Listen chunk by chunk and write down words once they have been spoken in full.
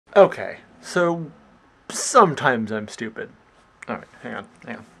Okay, so sometimes I'm stupid. Alright, hang on.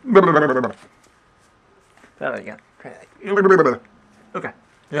 Try that again. Okay.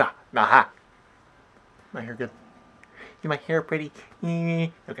 Yeah. Aha. My hair good. Is my hair pretty?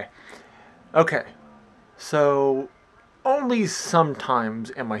 Okay. Okay. So, only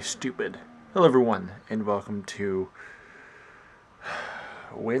sometimes am I stupid. Hello everyone, and welcome to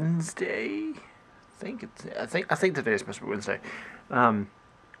Wednesday? I think today is supposed to be Wednesday.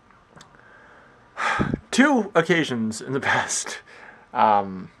 Two occasions in the past 3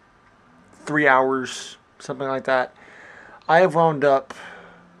 hours, something like that, I have wound up.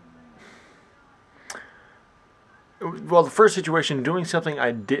 Well, the first situation, doing something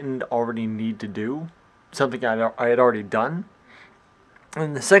I didn't already need to do, something I had already done.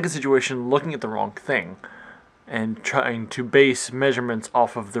 And the second situation, looking at the wrong thing and trying to base measurements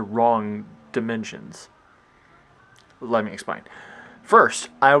off of the wrong dimensions. Let me explain. First,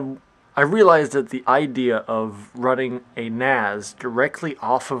 I realized that the idea of running a NAS directly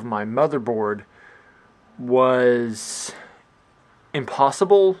off of my motherboard was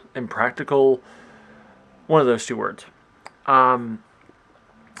impossible, impractical, one of those two words.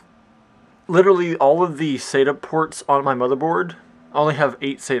 Literally all of the SATA ports on my motherboard, I only have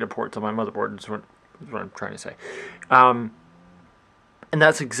 8 SATA ports on my motherboard, is what I'm trying to say. And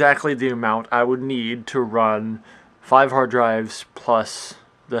that's exactly the amount I would need to run 5 hard drives plus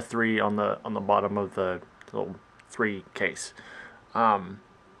the 3 on the bottom of the little 3 case.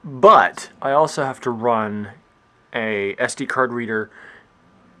 But I also have to run a SD card reader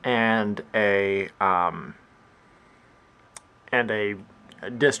and a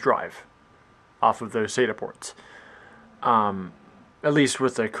disk drive off of those SATA ports. At least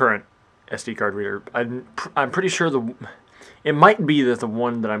with the current SD card reader, I'm pretty sure it might be that the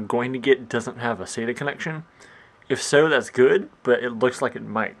one that I'm going to get doesn't have a SATA connection. If so, that's good, but it looks like it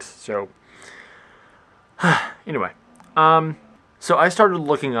might. So, anyway, so I started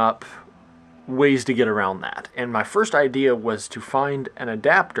looking up ways to get around that, and my first idea was to find an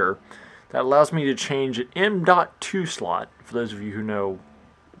adapter that allows me to change an M.2 slot. For those of you who know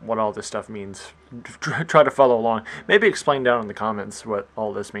what all this stuff means, try to follow along. Maybe explain down in the comments what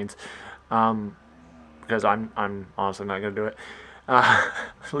all this means, because I'm honestly not going to do it.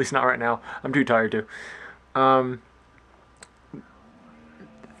 At least not right now. I'm too tired to.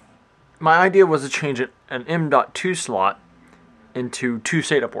 My idea was to change an M.2 slot into 2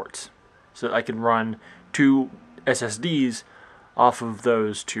 SATA ports, so that I can run 2 SSDs off of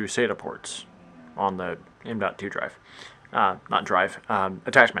those 2 SATA ports on the M.2 drive. Not drive,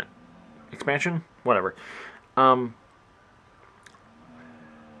 attachment, expansion, whatever. I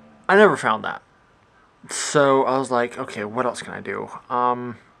never found that. So I was like, okay, what else can I do?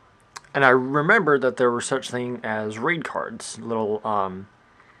 And I remembered that there were such thing as RAID cards, little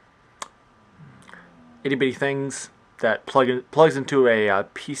itty bitty things that plugs into a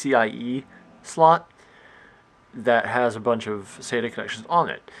PCIe slot that has a bunch of SATA connections on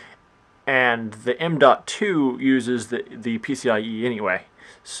it. And the M.2 uses the PCIe anyway.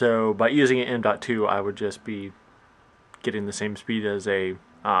 So by using an M.2, I would just be getting the same speed as the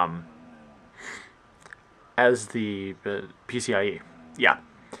PCIe. Yeah.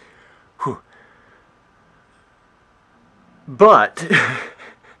 Whew. But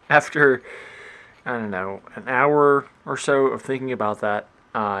after, I don't know, an hour or so of thinking about that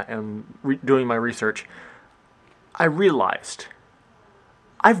and doing my research, I realized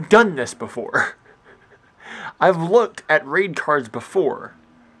I've done this before. I've looked at RAID cards before.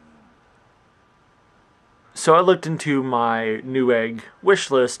 So I looked into my Newegg wish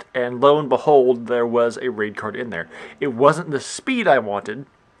list, and lo and behold, there was a RAID card in there. It wasn't the speed I wanted.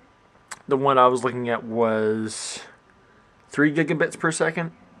 The one I was looking at was 3 gigabits per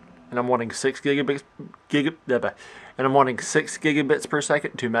second, and I'm wanting 6 gigabits per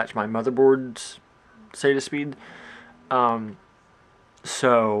second to match my motherboard's SATA speed.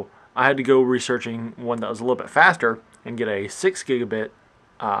 So I had to go researching one that was a little bit faster and get a 6 gigabit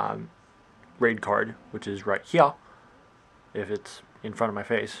RAID card, which is right here, if it's in front of my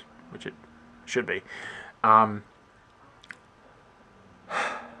face, which it should be. So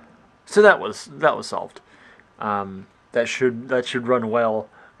that was solved. That should run well,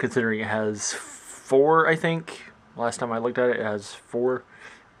 considering it has 4, I think. Last time I looked at it, it has 4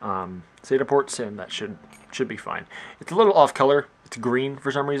 SATA ports, and that should be fine. It's a little off color. It's green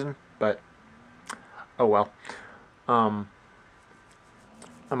for some reason, but oh well. I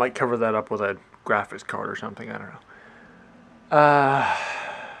might cover that up with a graphics card or something. I don't know.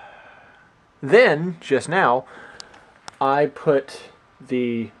 Then, just now, I put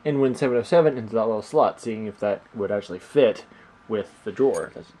the N-Win 707 into that little slot, seeing if that would actually fit with the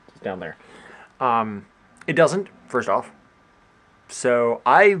drawer that's down there. It doesn't, first off. So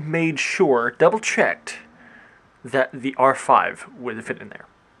I made sure, double checked, that the R5 would fit in there.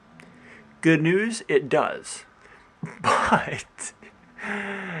 Good news, it does. But,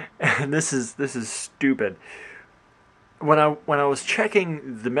 and this is stupid. When I was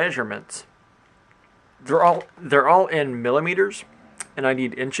checking the measurements, they're all in millimeters, and I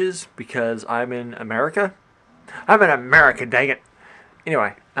need inches because I'm in America. I'm in America, dang it.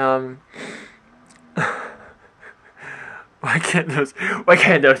 Anyway, why can't those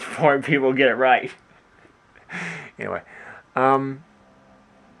foreign people get it right? Anyway, God,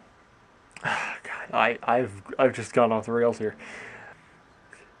 I've just gone off the rails here.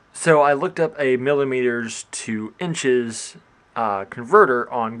 So I looked up a millimeters to inches converter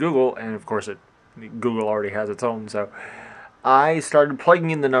on Google, and of course Google already has its own. So I started plugging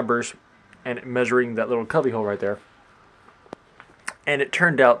in the numbers and measuring that little cubbyhole right there, and it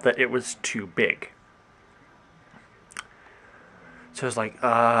turned out that it was too big. So I was like,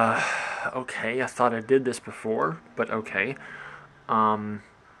 okay, I thought I did this before, but okay. Go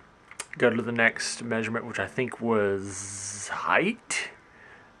to the next measurement, which I think was height,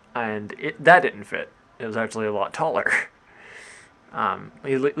 and that didn't fit. It was actually a lot taller. At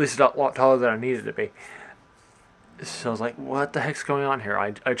least a lot taller than I needed to be. So I was like, what the heck's going on here?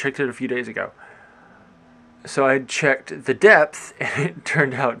 I checked it a few days ago. So I checked the depth, and it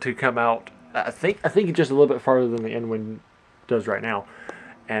turned out to come out, I think it's just a little bit farther than the end wind does right now.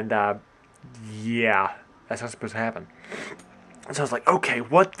 And yeah, that's not supposed to happen. So I was like, okay,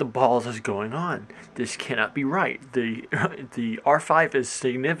 what the balls is going on? This cannot be right. The R5 is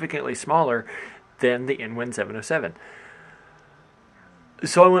significantly smaller than the N-Win 707.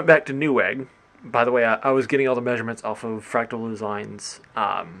 So I went back to Newegg. By the way, I was getting all the measurements off of Fractal Design's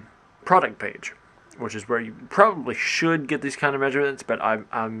product page, which is where you probably should get these kind of measurements, but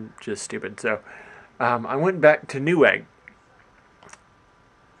I'm just stupid. So I went back to Newegg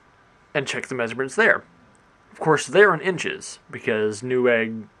and checked the measurements there. Of course, they're in inches because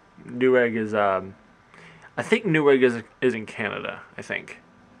Newegg is I think Newegg is in Canada. I think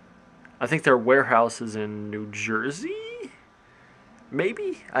their warehouse is in New Jersey.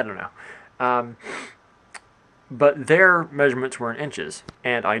 Maybe, I don't know. But their measurements were in inches,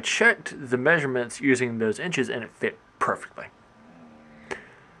 and I checked the measurements using those inches, and it fit perfectly.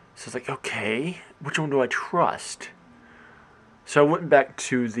 So it's like, okay, which one do I trust? So I went back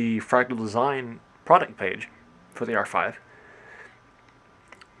to the Fractal Design product page for the R5,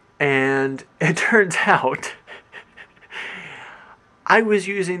 and it turns out I was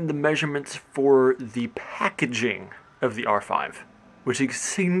using the measurements for the packaging of the R5, which is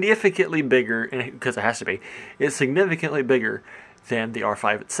significantly bigger, because it has to be, it's significantly bigger than the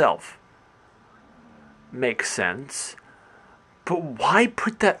R5 itself. Makes sense. But why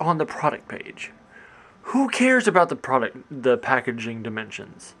put that on the product page? Who cares about the packaging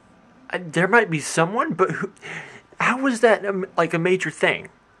dimensions? There might be someone, but how is that like a major thing?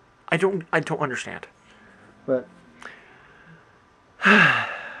 I don't understand. But I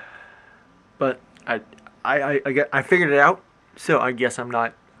figured it out. So I guess I'm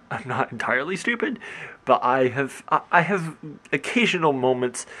not entirely stupid, but I have occasional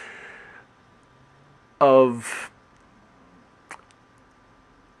moments of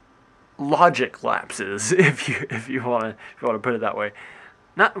logic lapses, if you want to put it that way.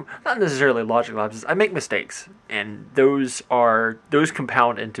 Not necessarily logic lapses. I make mistakes, and those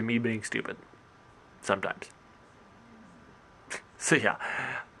compound into me being stupid sometimes. So yeah,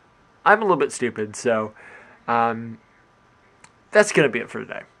 I'm a little bit stupid. So that's gonna be it for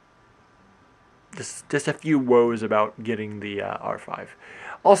today. Just a few woes about getting the R5.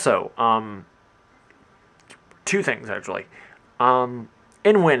 Also, two things actually.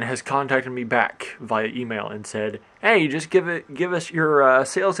 Inwin has contacted me back via email and said, "Hey, just give us your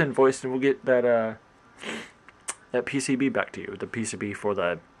sales invoice and we'll get that PCB back to you. The PCB for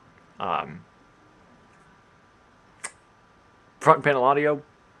the front panel audio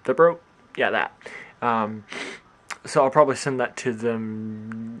that broke. Yeah, that. So I'll probably send that to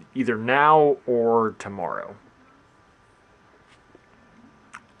them either now or tomorrow.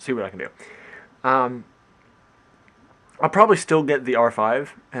 See what I can do. I'll probably still get the R5,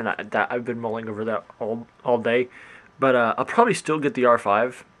 and I've been mulling over that all day. But I'll probably still get the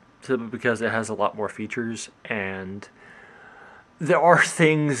R5 simply because it has a lot more features, and there are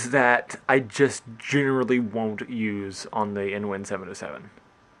things that I just generally won't use on the N-Win 707.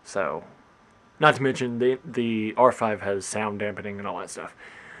 So, not to mention the R5 has sound dampening and all that stuff.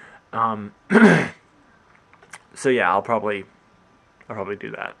 So yeah, I'll probably do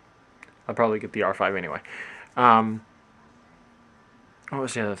that. I'll probably get the R5 anyway. What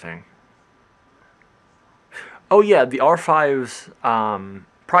was the other thing? Oh yeah, the R5's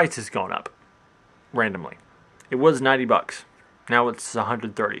price has gone up randomly. It was $90. Now it's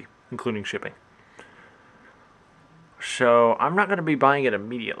 $130, including shipping. So I'm not going to be buying it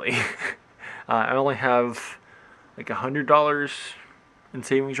immediately. I only have like $100 in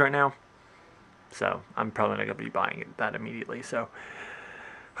savings right now. So I'm probably not going to be buying that immediately. So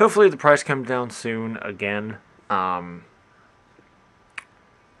hopefully the price comes down soon again.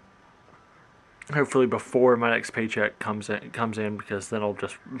 Hopefully before my next paycheck comes in, because then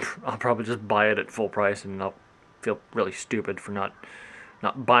I'll probably just buy it at full price, and I'll feel really stupid for not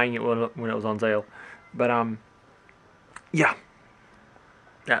buying it when it was on sale. But yeah,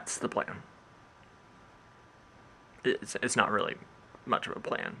 that's the plan. It's not really much of a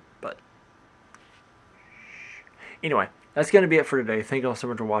plan, but anyway, that's gonna be it for today. Thank you all so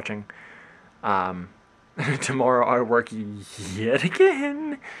much for watching. Tomorrow I work yet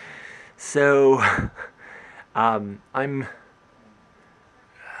again. So, I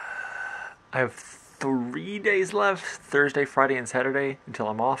have 3 days left, Thursday, Friday, and Saturday, until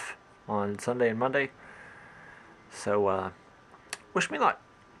I'm off on Sunday and Monday. So, wish me luck.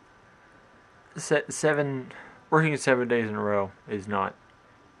 Working 7 days in a row is not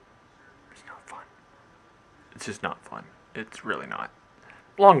fun. It's just not fun. It's really not.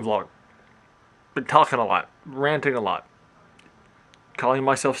 Long vlog. Been talking a lot, ranting a lot, calling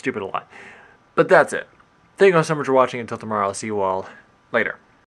myself stupid a lot. But that's it. Thank you all so much for watching. Until tomorrow, I'll see you all later.